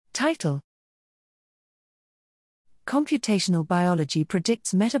Title: Computational biology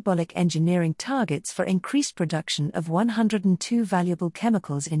predicts metabolic engineering targets for increased production of 102 valuable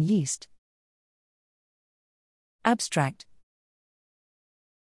chemicals in yeast. Abstract: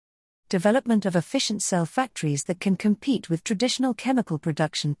 Development of efficient cell factories that can compete with traditional chemical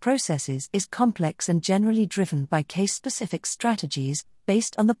production processes is complex and generally driven by case-specific strategies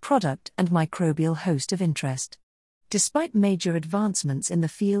based on the product and microbial host of interest. Despite major advancements in the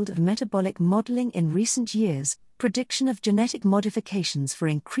field of metabolic modeling in recent years, prediction of genetic modifications for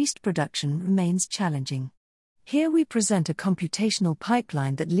increased production remains challenging. Here we present a computational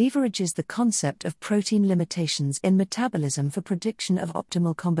pipeline that leverages the concept of protein limitations in metabolism for prediction of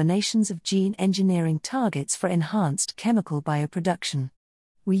optimal combinations of gene engineering targets for enhanced chemical bioproduction.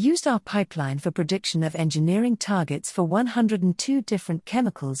 We used our pipeline for prediction of engineering targets for 102 different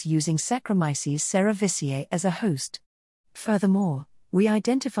chemicals using Saccharomyces cerevisiae as a host. Furthermore, we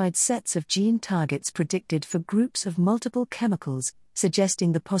identified sets of gene targets predicted for groups of multiple chemicals,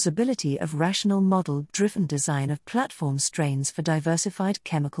 suggesting the possibility of rational model-driven design of platform strains for diversified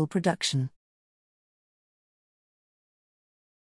chemical production.